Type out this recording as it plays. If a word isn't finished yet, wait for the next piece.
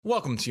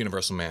Welcome to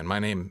Universal Man. My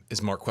name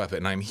is Mark Queppet,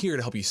 and I'm here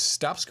to help you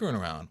stop screwing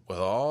around with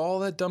all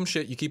that dumb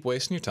shit you keep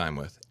wasting your time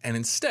with, and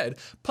instead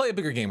play a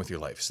bigger game with your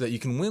life so that you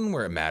can win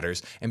where it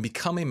matters and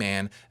become a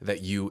man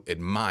that you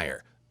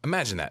admire.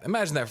 Imagine that.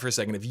 Imagine that for a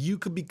second. If you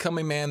could become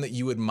a man that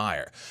you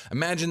admire.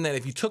 Imagine that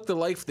if you took the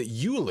life that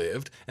you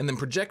lived and then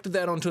projected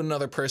that onto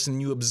another person,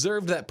 you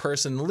observed that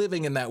person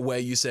living in that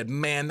way, you said,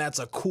 man, that's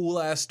a cool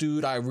ass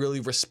dude. I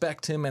really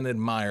respect him and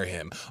admire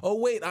him. Oh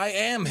wait, I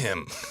am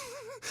him.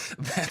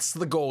 That's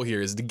the goal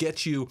here, is to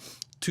get you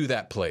to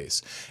that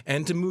place.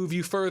 And to move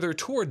you further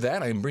toward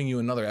that, I bring you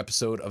another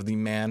episode of the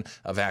Man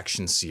of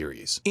Action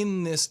series.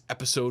 In this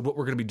episode, what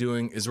we're going to be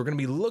doing is we're going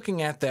to be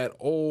looking at that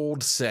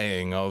old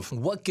saying of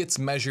what gets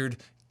measured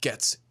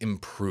gets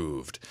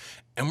improved.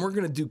 And we're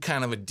going to do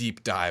kind of a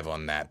deep dive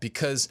on that,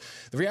 because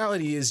the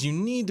reality is you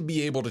need to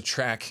be able to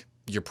track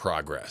your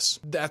progress.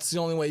 That's the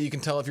only way you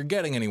can tell if you're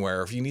getting anywhere,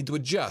 or if you need to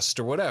adjust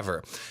or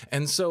whatever.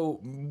 And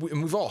so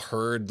we've all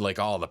heard like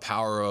all the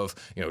power of,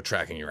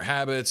 tracking your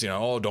habits,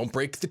 oh, don't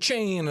break the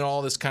chain and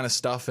all this kind of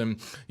stuff.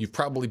 And you've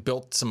probably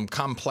built some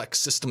complex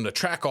system to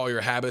track all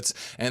your habits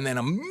and then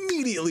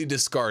immediately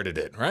discarded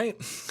it, right?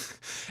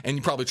 And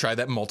you probably tried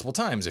that multiple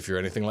times if you're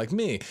anything like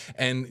me,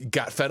 and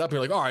got fed up.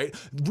 You're like, all right,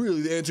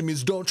 really the answer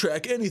means don't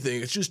track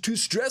anything. It's just too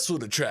stressful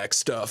to track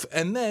stuff.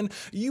 And then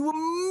you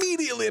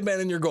immediately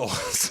abandon your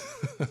goals.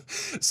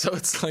 So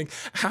it's like,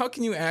 how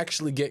can you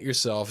actually get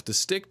yourself to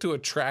stick to a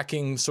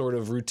tracking sort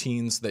of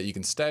routine so that you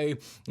can stay,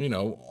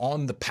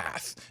 on the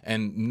path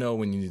and know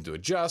when you need to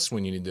adjust,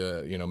 when you need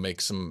to,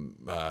 make some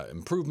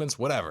improvements,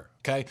 whatever.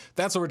 Okay.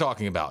 That's what we're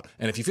talking about.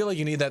 And if you feel like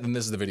you need that, then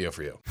this is the video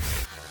for you.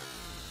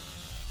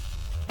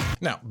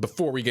 Now,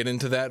 before we get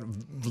into that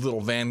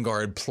little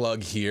Vanguard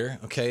plug here,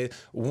 okay,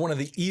 one of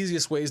the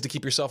easiest ways to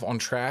keep yourself on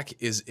track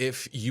is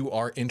if you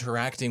are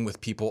interacting with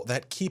people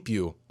that keep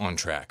you on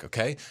track,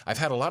 okay? I've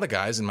had a lot of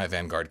guys in my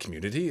Vanguard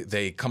community.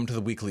 They come to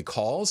the weekly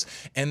calls,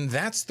 and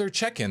that's their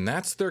check-in.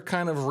 That's their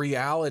kind of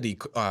reality,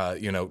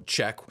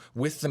 check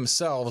with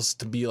themselves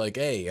to be like,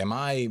 hey, am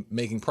I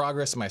making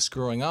progress? Am I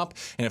screwing up?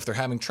 And if they're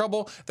having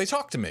trouble, they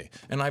talk to me,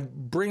 and I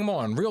bring them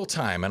on real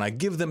time, and I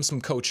give them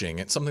some coaching.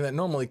 It's something that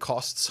normally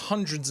costs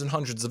hundreds and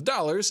hundreds of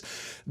dollars,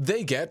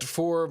 they get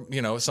for,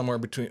 somewhere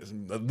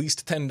between at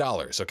least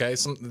 $10, okay?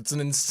 It's an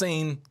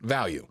insane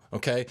value,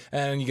 okay?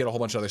 And you get a whole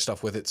bunch of other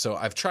stuff with it. So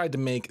I've tried to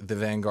make the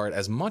Vanguard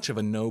as much of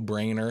a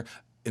no-brainer,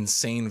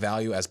 insane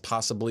value as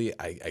possibly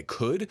I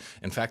could.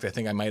 In fact, I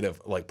think I might have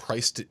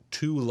priced it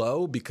too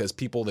low, because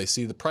people, they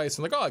see the price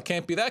and oh, it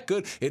can't be that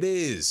good. It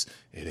is.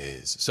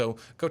 So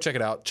go check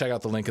it out. Check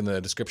out the link in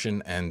the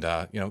description and,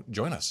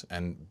 join us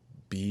and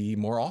be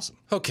more awesome.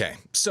 Okay,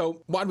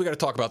 so why do we got to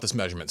talk about this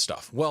measurement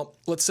stuff? Well,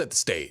 let's set the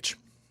stage.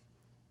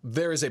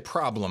 There is a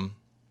problem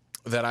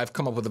that I've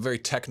come up with a very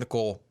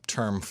technical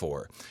term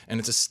for, and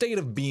it's a state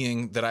of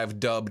being that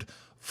I've dubbed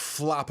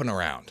flopping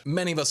around.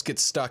 Many of us get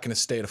stuck in a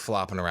state of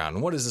flopping around.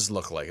 And what does this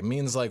look like? It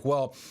means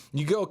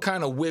you go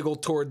kind of wiggle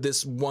toward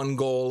this one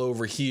goal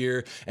over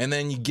here, and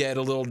then you get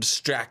a little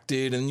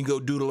distracted, and you go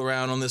doodle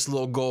around on this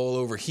little goal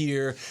over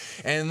here,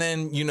 and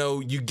then,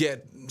 you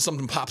get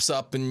something pops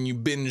up and you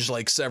binge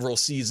several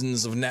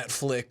seasons of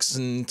Netflix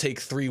and take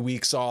 3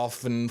 weeks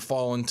off and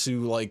fall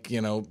into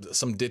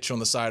some ditch on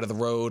the side of the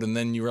road, and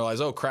then you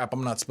realize, oh crap,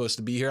 I'm not supposed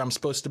to be here. I'm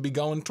supposed to be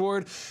going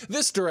toward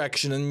this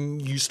direction,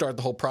 and you start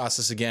the whole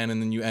process again,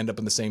 and then you end up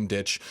in the same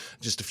ditch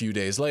just a few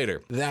days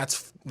later.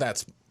 That's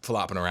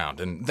flopping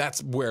around, and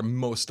that's where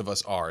most of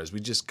us are, is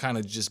we just kind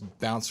of just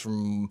bounce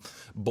from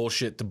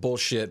bullshit to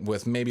bullshit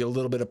with maybe a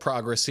little bit of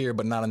progress here,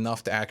 but not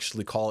enough to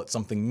actually call it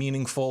something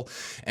meaningful,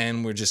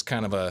 and we're just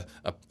kind of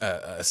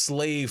a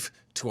slave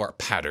to our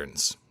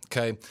patterns,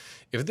 okay?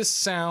 If this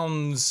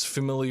sounds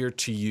familiar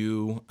to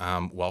you,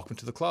 welcome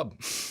to the club.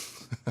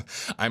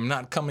 I'm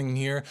not coming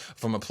here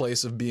from a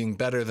place of being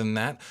better than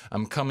that.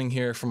 I'm coming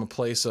here from a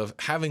place of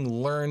having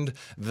learned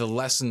the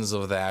lessons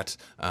of that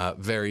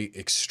very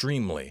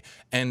extremely.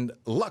 And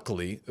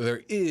luckily,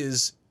 there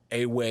is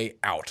a way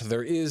out.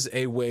 There is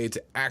a way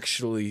to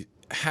actually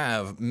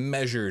have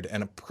measured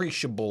and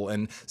appreciable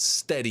and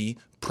steady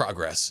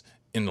progress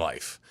in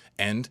life.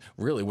 And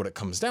really what it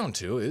comes down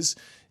to is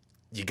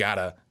you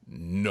gotta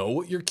know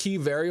what your key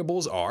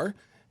variables are,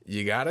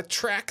 you gotta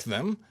track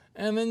them,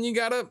 and then you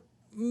gotta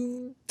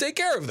take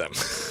care of them.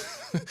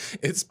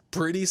 It's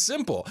pretty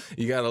simple.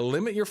 You got to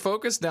limit your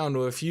focus down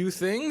to a few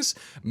things,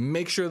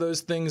 make sure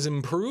those things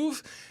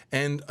improve,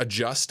 and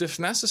adjust if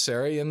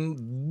necessary,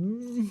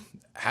 and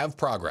have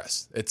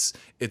progress.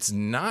 It's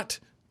not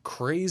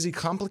crazy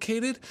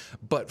complicated,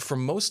 but for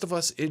most of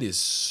us, it is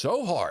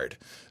so hard.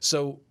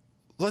 So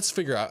let's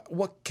figure out,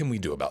 what can we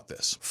do about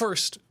this?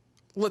 First,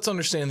 let's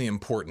understand the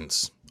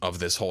importance of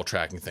this whole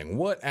tracking thing.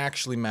 What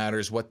actually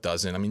matters, what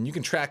doesn't? I mean, you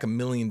can track a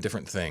million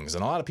different things,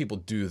 and a lot of people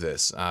do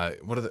this.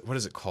 What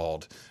is it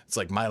called? It's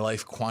like My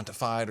Life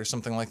Quantified or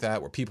something like that,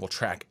 where people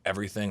track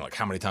everything, like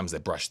how many times they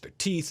brush their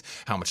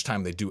teeth, how much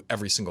time they do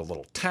every single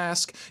little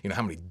task,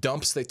 how many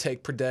dumps they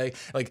take per day.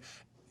 Like,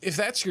 if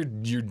that's your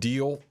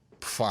deal,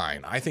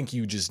 fine. I think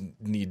you just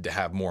need to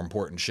have more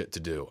important shit to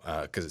do,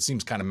 because it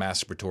seems kind of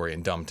masturbatory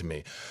and dumb to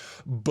me.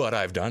 But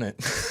I've done it.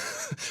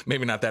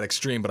 Maybe not that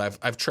extreme, but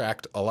I've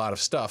tracked a lot of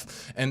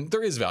stuff, and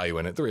there is value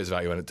in it. There is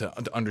value in it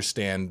to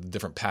understand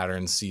different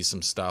patterns, see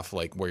some stuff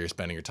like where you're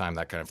spending your time,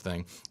 that kind of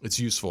thing. It's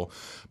useful,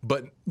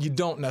 but you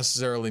don't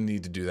necessarily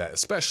need to do that,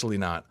 especially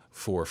not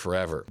for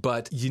forever.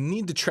 But you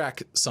need to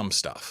track some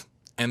stuff.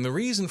 And the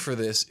reason for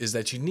this is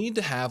that you need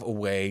to have a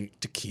way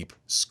to keep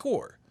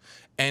score.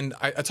 And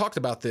I talked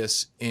about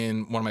this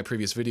in one of my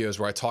previous videos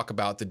where I talk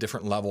about the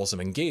different levels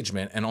of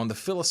engagement. And on the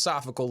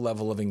philosophical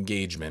level of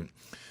engagement,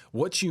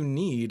 what you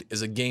need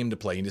is a game to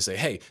play. You need to say,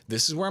 hey,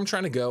 this is where I'm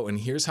trying to go, and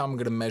here's how I'm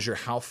going to measure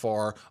how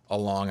far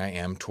along I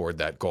am toward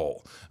that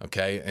goal.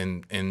 Okay?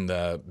 And in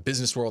the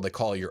business world, they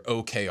call it your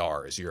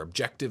OKRs, your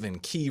objective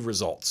and key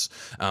results.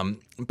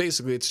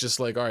 Basically, it's just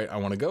like, all right, I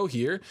want to go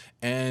here,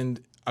 and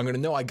I'm going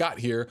to know I got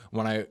here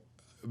when I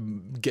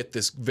get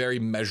this very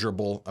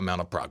measurable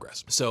amount of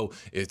progress. So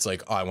it's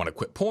like, oh, I want to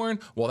quit porn.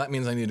 Well, that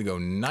means I need to go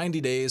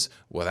 90 days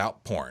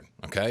without porn.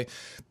 Okay.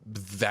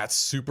 That's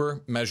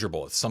super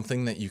measurable. It's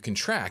something that you can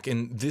track.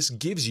 And this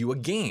gives you a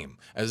game.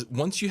 As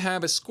once you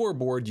have a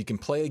scoreboard, you can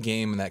play a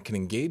game and that can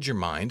engage your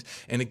mind.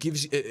 And it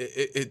gives you,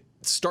 it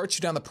starts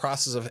you down the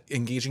process of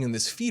engaging in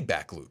this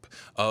feedback loop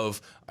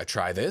of, I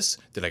try this.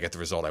 Did I get the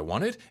result I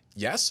wanted?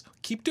 Yes.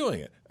 Keep doing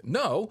it.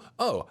 No,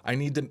 oh, I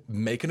need to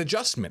make an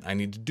adjustment. I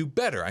need to do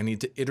better. I need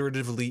to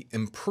iteratively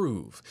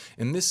improve.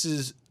 And this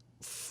is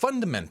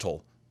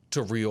fundamental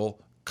to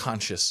real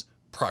conscious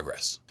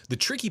progress. The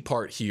tricky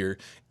part here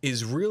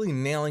is really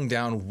nailing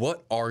down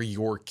what are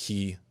your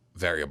key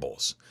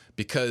variables.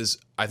 Because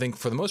I think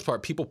for the most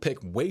part, people pick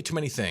way too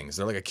many things.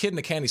 They're like a kid in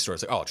a candy store.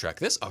 It's like, oh, I'll track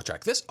this, I'll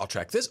track this, I'll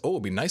track this. Oh,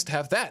 it'd be nice to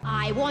have that.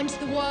 I want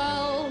the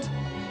world.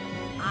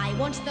 I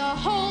want the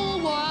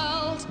whole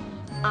world.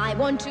 I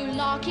want to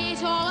lock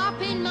it all up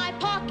in my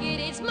pocket.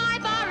 It's my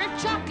bar of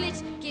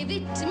chocolates. Give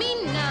it to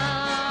me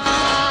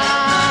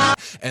now.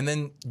 And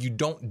then you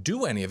don't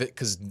do any of it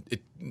because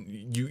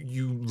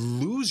you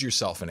lose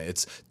yourself in it.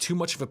 It's too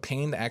much of a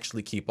pain to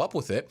actually keep up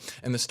with it.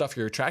 And the stuff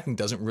you're tracking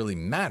doesn't really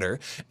matter.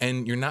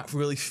 And you're not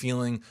really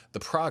feeling the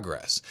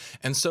progress.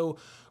 And so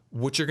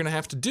what you're going to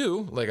have to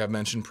do, like I've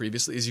mentioned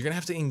previously, is you're going to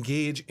have to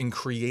engage in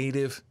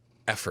creative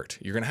effort.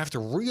 You're going to have to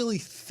really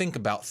think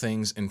about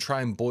things and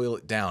try and boil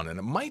it down. And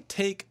it might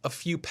take a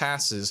few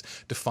passes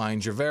to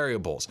find your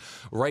variables.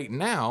 Right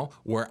now,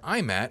 where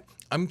I'm at,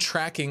 I'm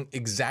tracking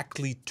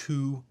exactly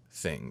 2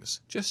 things.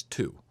 Just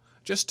two.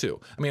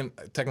 I mean,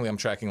 technically I'm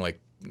tracking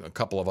like a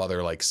couple of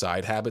other like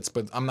side habits,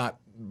 but I'm not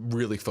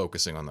really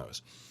focusing on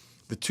those.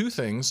 The 2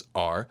 things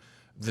are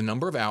the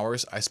number of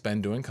hours I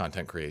spend doing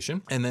content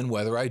creation, and then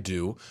whether I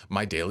do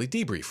my daily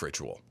debrief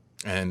ritual.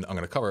 And I'm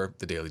going to cover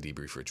the daily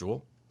debrief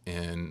ritual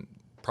in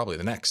probably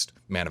the next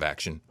Man of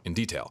Action in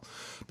detail.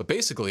 But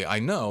basically, I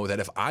know that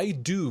if I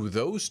do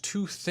those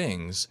 2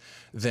 things,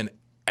 then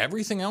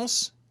everything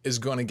else is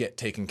going to get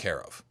taken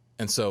care of.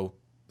 And so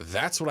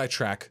that's what I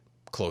track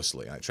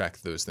closely. I track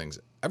those things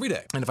every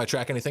day. And if I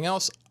track anything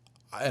else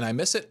and I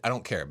miss it, I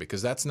don't care,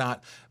 because that's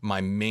not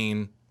my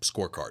main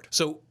scorecard.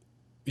 So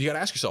you got to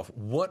ask yourself,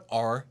 what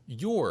are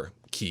your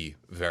key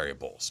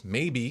variables?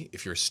 Maybe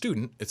if you're a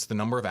student, it's the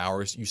number of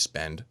hours you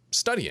spend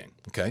studying,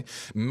 okay?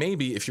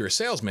 Maybe if you're a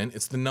salesman,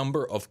 it's the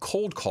number of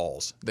cold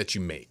calls that you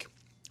make.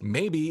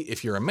 Maybe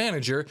if you're a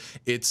manager,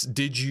 it's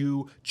did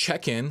you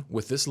check in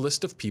with this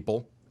list of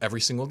people every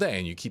single day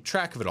and you keep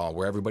track of it all,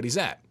 where everybody's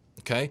at,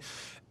 okay?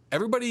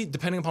 Everybody,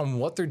 depending upon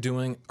what they're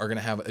doing, are going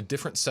to have a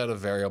different set of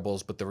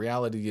variables, but the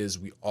reality is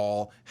we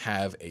all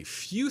have a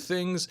few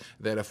things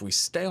that if we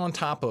stay on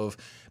top of,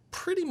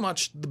 pretty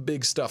much the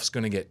big stuff's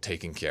going to get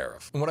taken care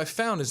of. And what I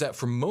found is that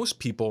for most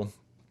people,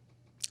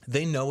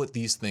 they know what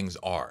these things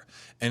are.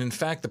 And in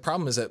fact, the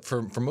problem is that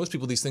for most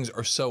people, these things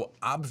are so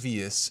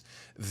obvious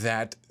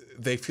that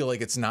they feel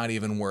like it's not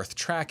even worth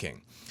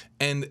tracking.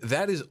 And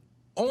that is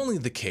only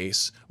the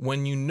case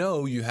when you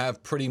know you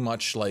have pretty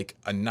much like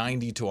a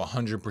 90 to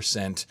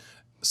 100%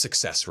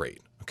 success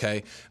rate,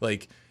 okay?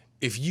 Like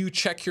if you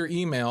check your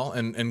email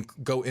and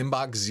go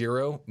inbox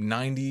 0,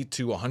 90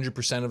 to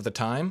 100% of the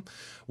time,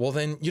 well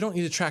then you don't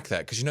need to track that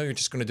because you know you're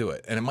just gonna do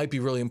it. And it might be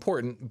really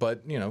important,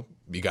 but you know,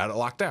 you got it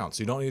locked down,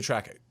 so you don't need to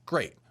track it.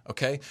 Great,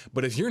 okay?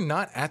 But if you're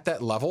not at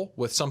that level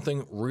with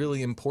something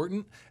really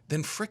important,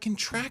 then frickin'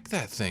 track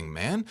that thing,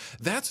 man.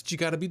 That's what you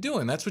gotta be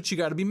doing. That's what you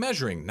gotta be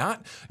measuring.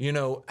 Not, you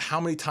know, how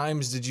many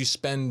times did you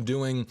spend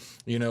doing,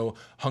 you know,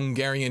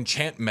 Hungarian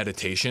chant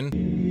meditation?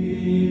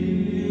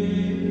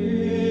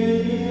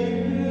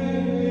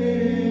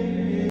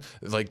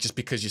 Like just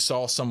because you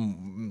saw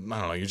some, I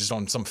don't know, you're just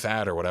on some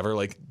fad or whatever,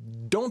 like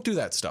don't do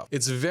that stuff.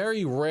 It's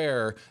very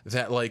rare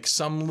that like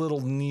some little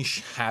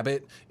niche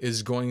habit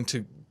is going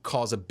to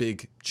cause a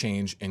big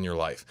change in your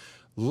life.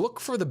 Look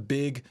for the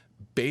big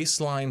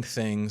baseline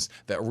things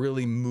that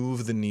really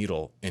move the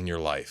needle in your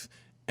life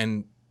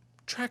and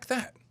track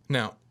that.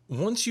 Now,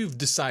 once you've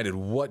decided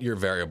what your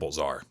variables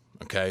are,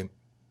 okay,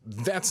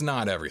 that's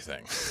not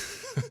everything.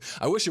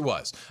 I wish it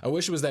was. I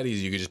wish it was that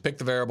easy. You could just pick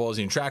the variables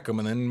and you track them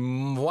and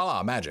then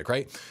voila, magic,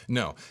 right?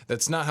 No,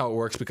 that's not how it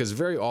works, because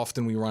very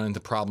often we run into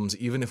problems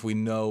even if we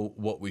know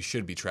what we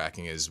should be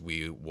tracking is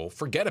we will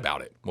forget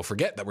about it. We'll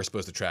forget that we're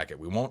supposed to track it.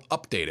 We won't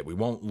update it. We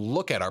won't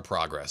look at our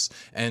progress.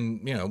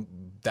 And,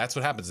 that's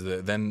what happens.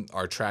 Then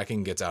our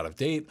tracking gets out of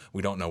date.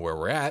 We don't know where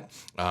we're at.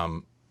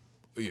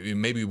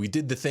 Maybe we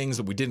did the things,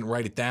 but we didn't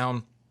write it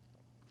down.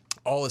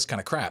 All this kind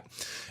of crap.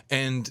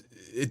 And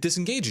it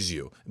disengages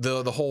you.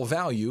 The whole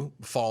value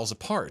falls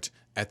apart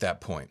at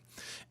that point.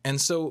 And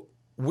so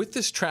with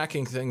this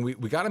tracking thing, we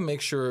got to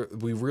make sure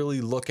we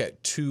really look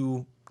at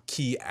two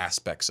key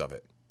aspects of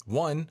it.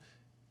 One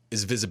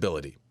is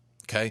visibility,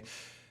 okay?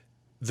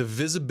 The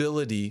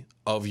visibility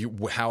of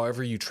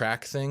however you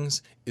track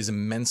things is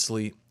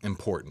immensely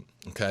important,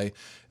 okay?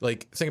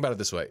 Like, think about it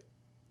this way.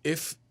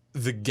 If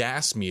the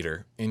gas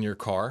meter in your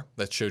car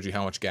that showed you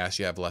how much gas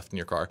you have left in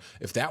your car,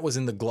 if that was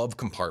in the glove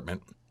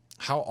compartment,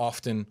 how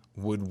often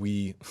would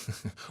we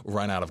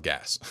run out of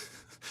gas?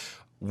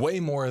 Way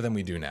more than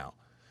we do now.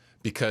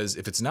 Because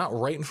if it's not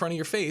right in front of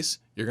your face,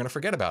 you're going to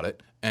forget about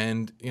it,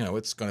 and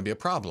it's going to be a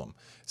problem.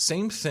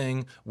 Same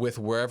thing with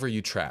wherever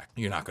you track.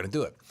 You're not going to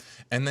do it.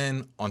 And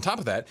then on top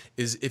of that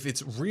is if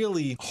it's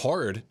really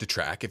hard to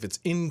track, if it's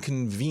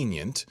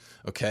inconvenient,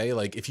 okay,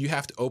 like if you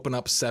have to open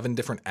up 7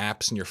 different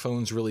apps and your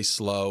phone's really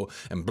slow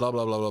and blah,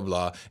 blah, blah, blah,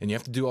 blah, and you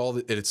have to do all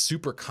that, it's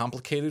super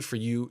complicated for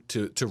you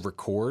to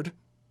record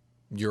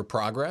your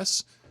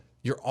progress,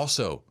 you're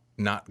also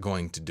not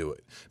going to do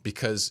it,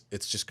 because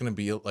it's just going to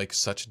be like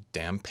such a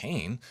damn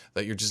pain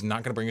that you're just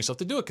not going to bring yourself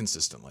to do it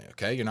consistently,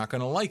 okay? You're not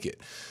going to like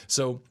it.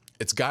 So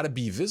it's got to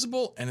be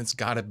visible and it's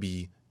got to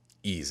be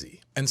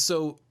easy. And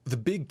so the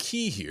big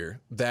key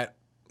here that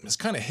has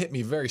kind of hit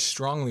me very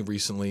strongly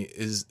recently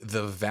is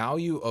the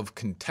value of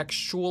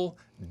contextual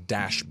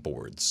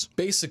dashboards.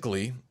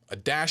 Basically, a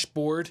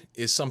dashboard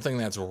is something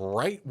that's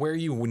right where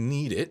you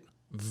need it,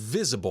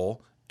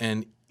 visible,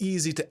 and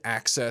easy to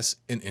access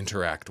and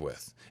interact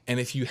with. And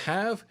if you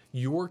have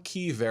your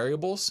key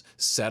variables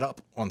set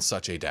up on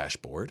such a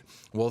dashboard,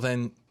 well,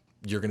 then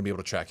you're going to be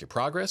able to track your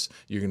progress.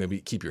 You're going to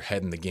keep your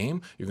head in the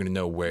game. You're going to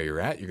know where you're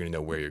at. You're going to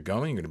know where you're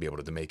going. You're going to be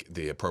able to make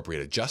the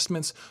appropriate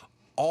adjustments.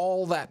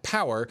 All that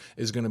power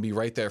is going to be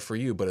right there for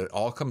you, but it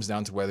all comes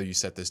down to whether you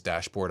set this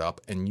dashboard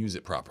up and use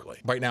it properly.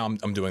 Right now,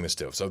 I'm doing this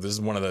too. So this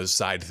is one of those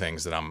side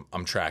things that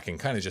I'm tracking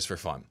kind of just for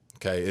fun.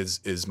 Okay,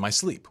 is my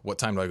sleep. What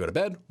time do I go to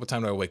bed? What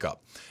time do I wake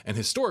up? And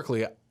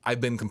historically, I've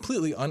been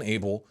completely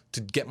unable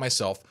to get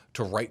myself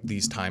to write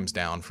these times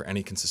down for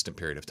any consistent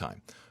period of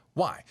time.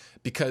 Why?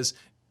 Because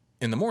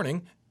in the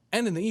morning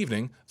and in the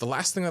evening, the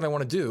last thing that I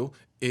want to do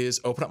is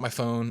open up my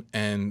phone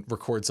and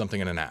record something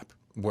in an app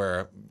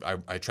where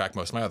I track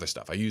most of my other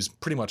stuff. I use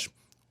pretty much,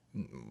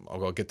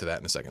 I'll get to that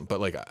in a second, but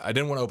like I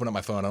didn't want to open up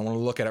my phone. I don't want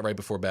to look at it right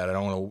before bed. I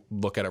don't want to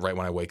look at it right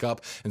when I wake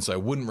up. And so I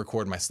wouldn't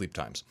record my sleep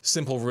times.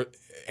 Simple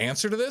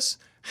answer to this,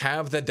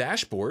 have the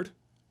dashboard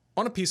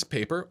on a piece of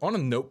paper, on a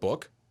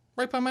notebook,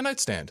 right by my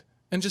nightstand.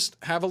 And just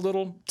have a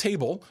little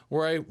table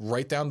where I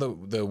write down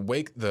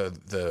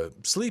the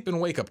sleep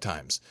and wake up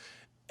times.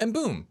 And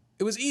boom,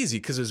 it was easy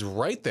because it's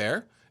right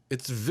there.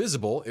 It's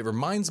visible. It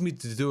reminds me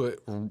to do it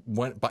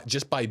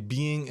just by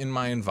being in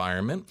my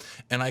environment,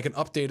 and I can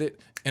update it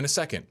in a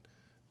second.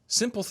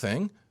 Simple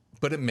thing,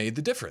 but it made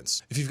the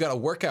difference. If you've got a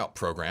workout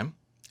program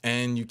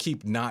and you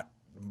keep not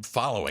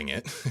following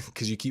it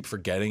because you keep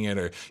forgetting it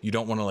or you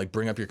don't want to like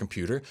bring up your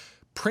computer,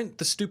 print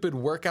the stupid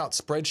workout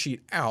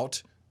spreadsheet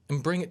out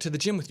and bring it to the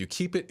gym with you.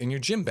 Keep it in your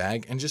gym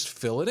bag and just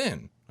fill it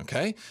in.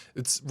 Okay?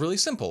 It's really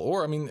simple.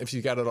 Or, I mean, if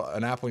you got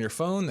an app on your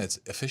phone that's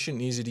efficient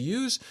and easy to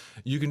use,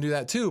 you can do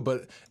that too.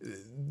 But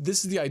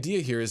this is the idea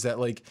here is that,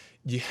 like,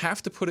 you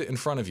have to put it in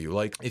front of you.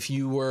 Like, if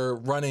you were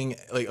running,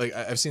 like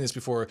I've seen this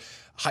before,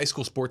 high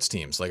school sports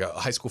teams, like a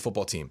high school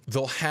football team,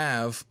 they'll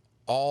have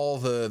all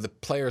the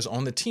players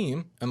on the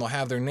team and they'll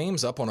have their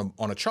names up on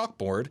a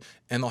chalkboard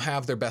and they'll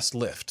have their best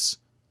lifts.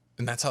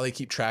 And that's how they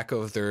keep track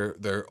of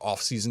their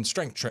off-season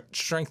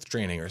strength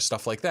training or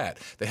stuff like that.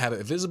 They have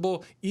it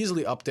visible,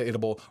 easily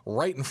updatable,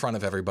 right in front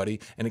of everybody,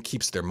 and it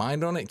keeps their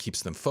mind on it, it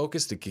keeps them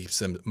focused, it keeps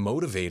them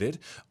motivated,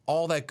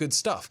 all that good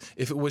stuff.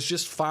 If it was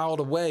just filed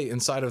away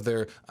inside of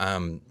their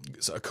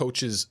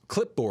coach's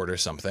clipboard or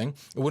something,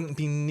 it wouldn't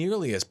be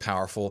nearly as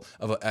powerful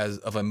of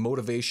a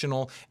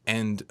motivational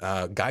and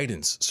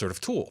guidance sort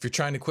of tool. If you're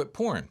trying to quit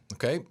porn,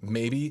 okay,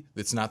 maybe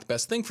it's not the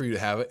best thing for you to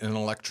have it in an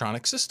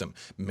electronic system.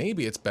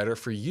 Maybe it's better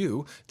for you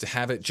to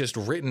have it just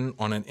written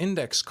on an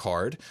index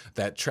card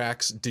that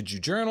tracks did you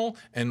journal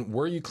and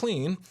were you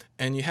clean,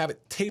 and you have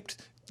it taped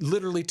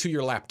literally to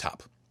your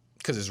laptop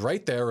because it's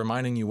right there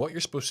reminding you what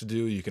you're supposed to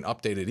do. You can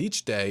update it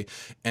each day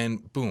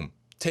and boom,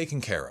 taken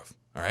care of.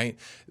 All right.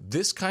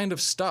 This kind of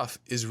stuff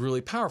is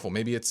really powerful.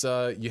 Maybe it's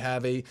you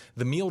have the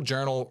meal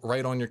journal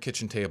right on your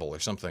kitchen table or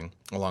something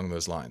along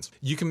those lines.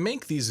 You can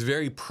make these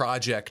very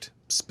project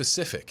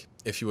specific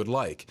if you would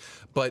like,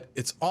 but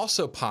it's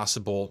also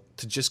possible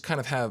to just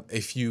kind of have a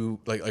few,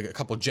 like a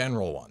couple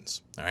general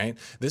ones. All right.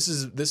 This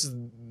is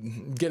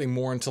getting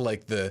more into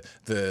like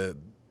the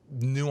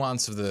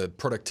nuance of the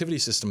productivity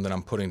system that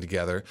I'm putting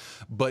together.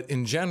 But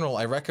in general,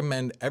 I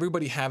recommend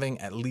everybody having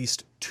at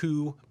least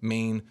 2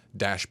 main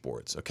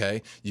dashboards,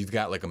 okay? You've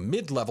got like a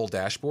mid-level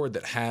dashboard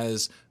that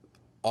has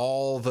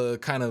all the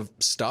kind of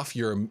stuff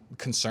you're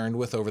concerned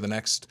with over the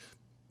next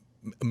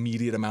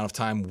immediate amount of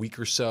time, week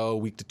or so,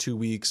 week to 2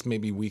 weeks,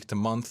 maybe week to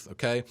month,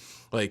 okay?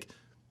 Like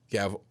you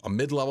have a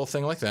mid-level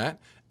thing like that,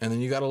 and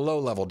then you got a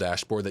low-level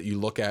dashboard that you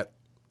look at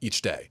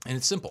each day. And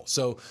it's simple.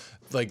 So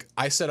like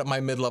I set up my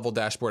mid-level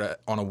dashboard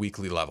on a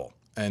weekly level.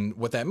 And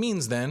what that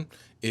means then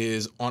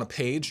is on a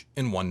page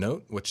in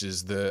OneNote, which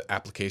is the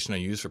application I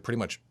use for pretty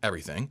much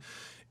everything.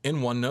 In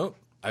OneNote,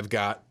 I've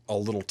got a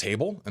little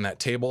table, and that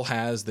table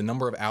has the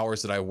number of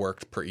hours that I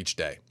worked per each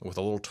day with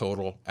a little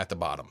total at the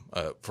bottom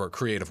for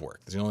creative work.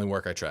 It's the only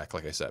work I track,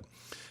 like I said.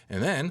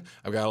 And then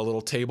I've got a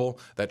little table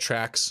that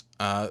tracks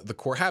the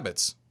core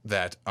habits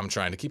that I'm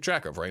trying to keep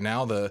track of. Right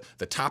now, the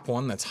top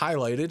one that's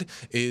highlighted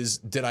is,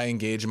 did I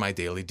engage in my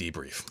daily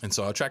debrief? And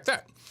so I'll track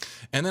that.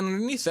 And then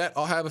underneath that,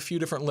 I'll have a few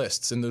different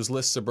lists. And those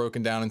lists are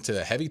broken down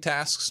into heavy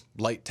tasks,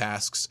 light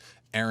tasks,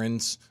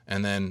 errands,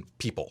 and then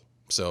people.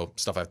 So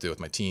stuff I have to do with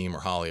my team or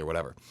Holly or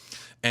whatever.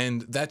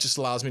 And that just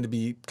allows me to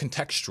be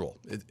contextual.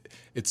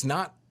 It's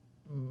not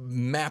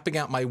mapping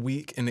out my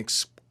week in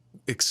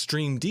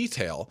extreme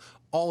detail.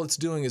 All it's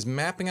doing is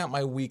mapping out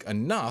my week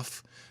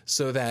enough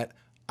so that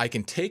I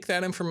can take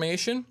that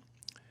information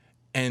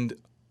and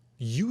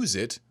use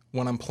it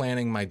when I'm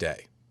planning my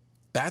day.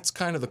 That's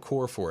kind of the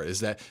core for it,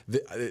 is that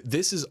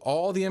this is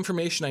all the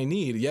information I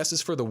need. Yes,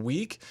 it's for the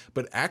week,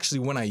 but actually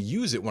when I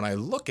use it, when I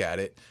look at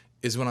it,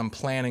 is when I'm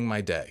planning my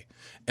day.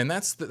 And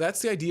that's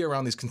the idea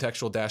around these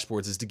contextual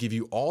dashboards, is to give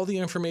you all the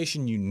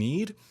information you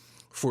need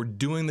for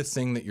doing the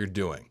thing that you're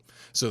doing.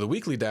 So the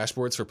weekly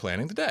dashboard's for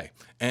planning the day.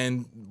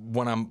 And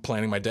when I'm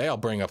planning my day, I'll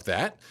bring up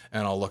that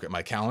and I'll look at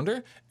my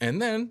calendar,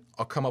 and then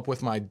I'll come up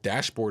with my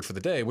dashboard for the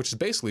day, which is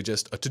basically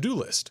just a to-do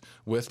list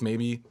with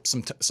maybe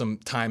some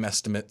time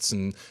estimates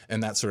and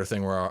that sort of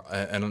thing,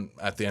 and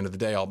at the end of the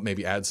day, I'll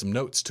maybe add some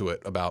notes to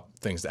it about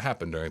things that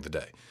happened during the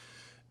day.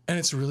 And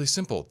it's really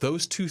simple.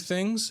 Those 2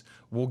 things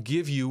will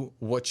give you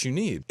what you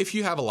need. If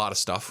you have a lot of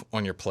stuff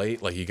on your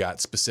plate, like you got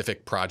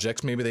specific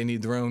projects, maybe they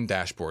need their own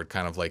dashboard,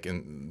 kind of like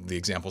in the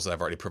examples that I've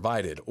already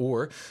provided.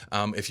 Or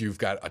if you've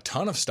got a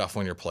ton of stuff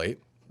on your plate,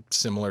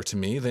 similar to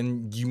me,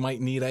 then you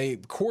might need a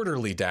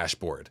quarterly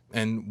dashboard.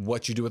 And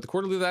what you do with the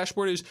quarterly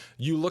dashboard is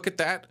you look at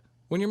that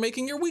when you're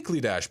making your weekly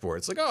dashboard.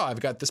 It's like, oh,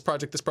 I've got this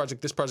project, this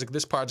project, this project,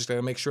 this project. I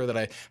gotta make sure that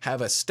I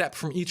have a step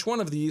from each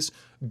one of these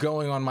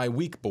going on my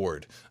week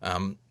board.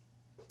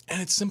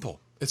 And it's simple.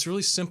 It's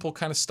really simple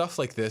kind of stuff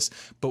like this,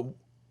 but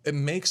it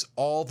makes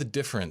all the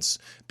difference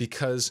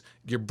because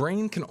your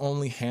brain can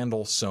only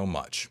handle so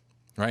much,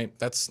 right?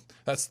 That's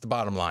the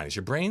bottom line, is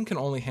your brain can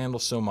only handle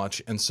so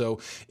much. And so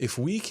if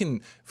we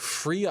can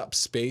free up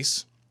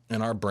space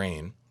in our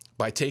brain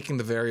by taking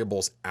the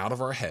variables out of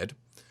our head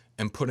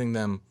and putting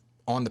them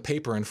on the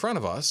paper in front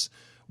of us,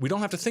 we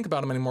don't have to think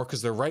about them anymore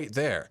because they're right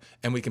there,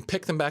 and we can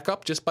pick them back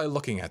up just by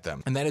looking at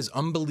them. And that is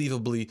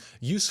unbelievably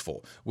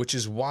useful, which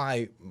is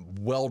why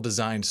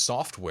well-designed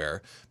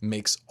software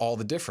makes all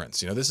the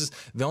difference. You know, this is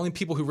the only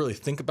people who really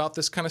think about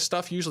this kind of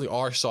stuff usually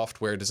are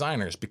software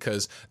designers,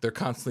 because they're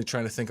constantly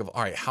trying to think of,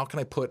 all right, how can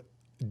I put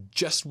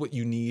just what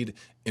you need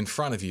in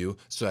front of you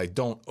so I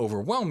don't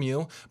overwhelm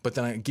you, but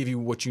then I give you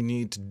what you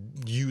need to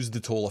use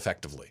the tool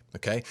effectively,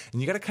 okay? And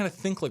you got to kind of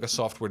think like a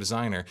software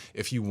designer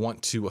if you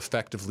want to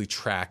effectively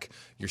track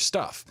your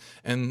stuff.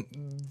 And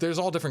there's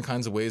all different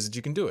kinds of ways that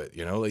you can do it.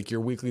 You know, like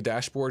your weekly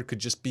dashboard could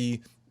just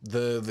be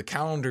the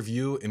calendar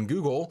view in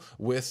Google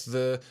with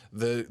the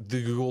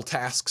Google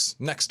tasks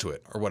next to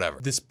it or whatever.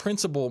 This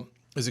principle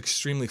is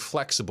extremely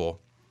flexible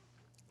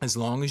as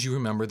long as you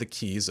remember the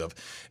keys of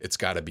it's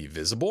got to be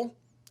visible,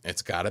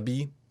 it's got to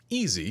be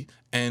easy,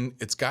 and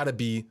it's got to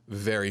be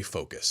very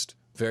focused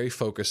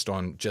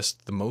on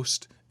just the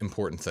most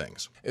important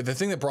things. The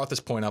thing that brought this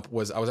point up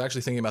was I was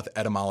actually thinking about the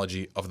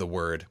etymology of the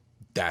word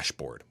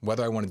dashboard,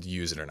 whether I wanted to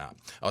use it or not.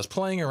 I was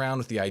playing around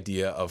with the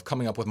idea of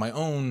coming up with my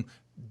own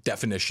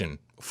definition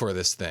for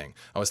this thing.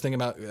 I was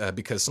thinking about,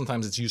 because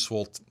sometimes it's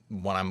useful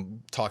when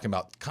I'm talking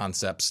about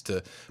concepts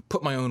to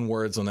put my own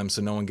words on them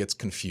so no one gets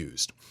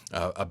confused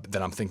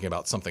that I'm thinking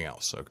about something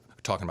else, or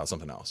talking about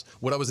something else.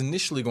 What I was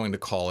initially going to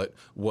call it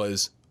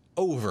was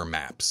OVER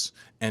maps,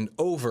 and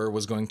OVER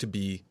was going to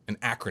be an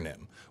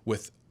acronym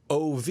with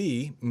OV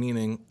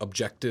meaning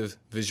objective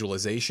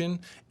visualization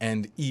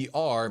and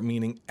ER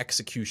meaning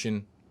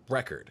execution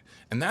record.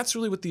 And that's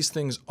really what these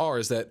things are,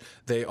 is that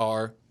they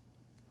are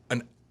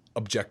an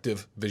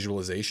objective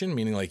visualization,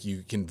 meaning like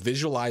you can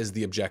visualize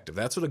the objective.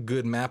 That's what a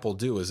good map will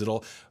do, is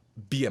it'll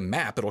be a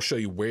map. It'll show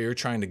you where you're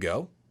trying to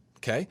go,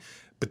 okay?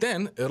 But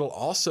then it'll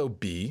also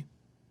be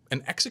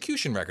an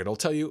execution record. It'll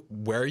tell you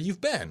where you've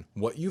been,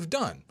 what you've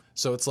done.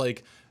 So it's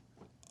like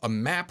a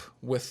map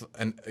with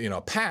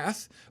a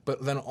path,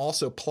 but then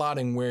also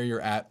plotting where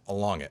you're at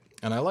along it.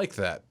 And I like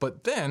that.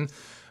 But then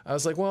I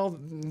was like, well,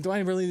 do I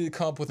really need to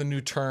come up with a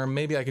new term?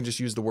 Maybe I can just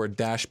use the word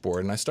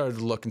dashboard. And I started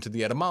to look into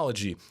the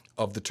etymology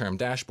of the term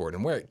dashboard.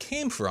 And where it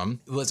came from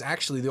was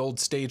actually the old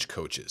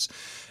stagecoaches.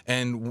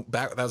 And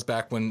that was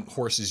back when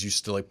horses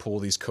used to like pull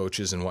these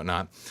coaches and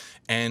whatnot.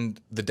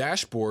 And the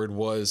dashboard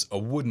was a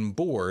wooden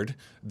board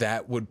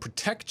that would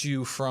protect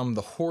you from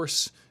the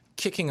horse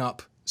kicking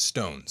up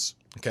stones.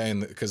 Okay,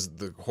 and because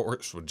the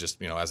horse would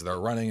just, as they're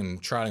running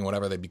and trotting,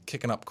 whatever, they'd be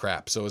kicking up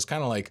crap. So it was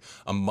kind of like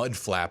a mud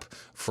flap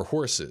for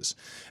horses.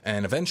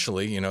 And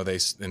eventually, they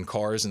in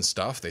cars and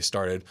stuff, they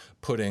started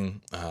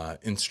putting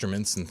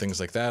instruments and things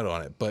like that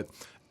on it. But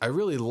I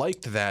really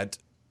liked that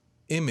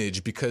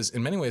image because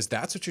in many ways,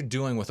 that's what you're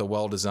doing with a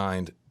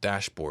well-designed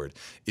dashboard,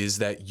 is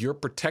that you're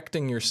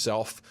protecting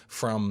yourself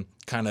from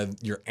kind of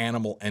your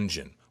animal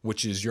engine,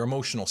 which is your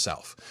emotional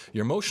self.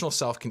 Your emotional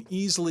self can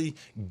easily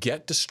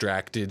get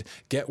distracted,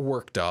 get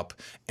worked up,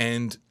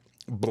 and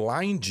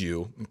blind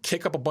you,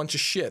 kick up a bunch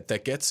of shit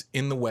that gets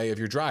in the way of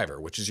your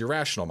driver, which is your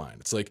rational mind.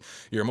 It's like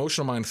your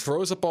emotional mind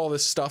throws up all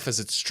this stuff as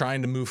it's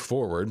trying to move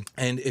forward.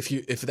 And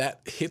if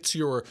that hits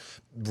your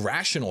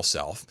rational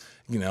self,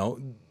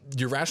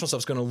 your rational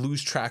self is going to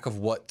lose track of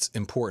what's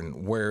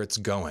important, where it's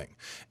going.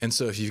 And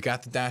so if you've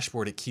got the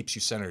dashboard, it keeps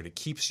you centered. It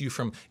keeps you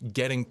from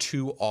getting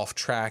too off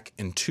track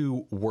and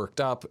too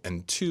worked up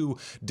and too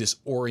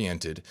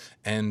disoriented.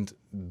 And,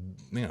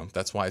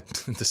 that's why I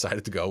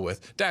decided to go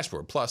with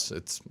dashboard. Plus,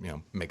 it's,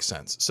 makes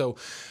sense. So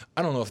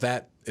I don't know if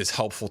that is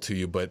helpful to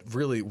you, but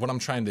really what I'm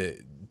trying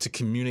to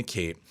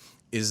communicate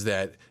is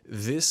that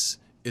this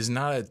is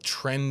not a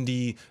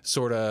trendy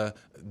sort of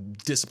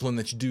discipline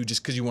that you do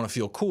just because you want to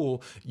feel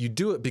cool. You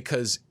do it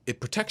because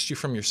it protects you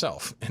from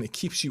yourself and it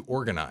keeps you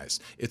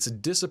organized. It's a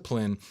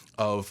discipline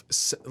of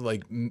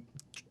like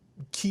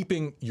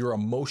keeping your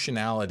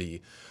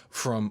emotionality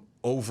from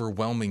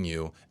overwhelming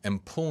you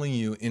and pulling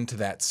you into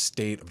that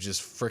state of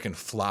just freaking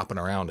flopping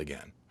around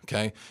again.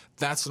 Okay?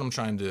 That's what I'm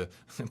trying to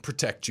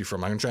protect you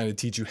from. I'm trying to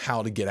teach you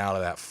how to get out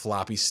of that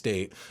floppy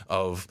state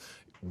of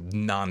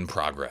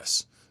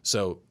non-progress.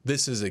 So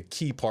this is a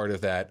key part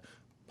of that.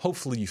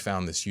 Hopefully you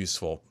found this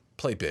useful.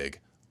 Play big.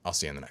 I'll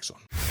see you in the next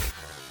one.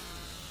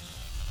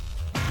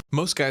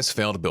 Most guys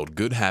fail to build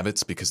good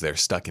habits because they're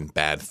stuck in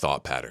bad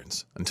thought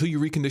patterns. Until you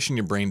recondition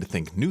your brain to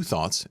think new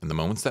thoughts in the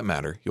moments that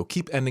matter, you'll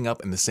keep ending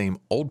up in the same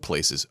old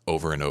places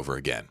over and over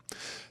again.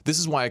 This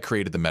is why I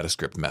created the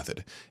Metascript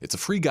method. It's a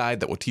free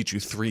guide that will teach you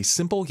 3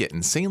 simple yet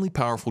insanely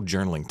powerful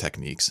journaling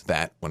techniques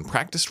that, when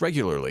practiced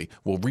regularly,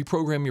 will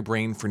reprogram your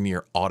brain for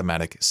near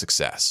automatic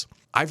success.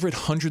 I've read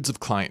hundreds of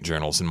client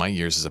journals in my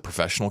years as a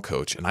professional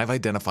coach, and I've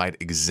identified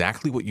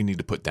exactly what you need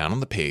to put down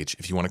on the page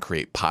if you want to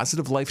create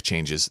positive life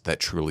changes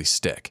that truly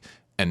stick.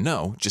 And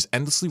no, just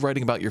endlessly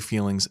writing about your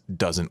feelings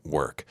doesn't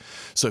work.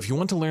 So if you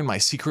want to learn my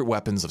secret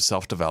weapons of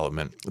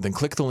self-development, then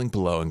click the link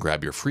below and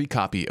grab your free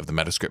copy of the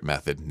Metascript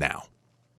method now.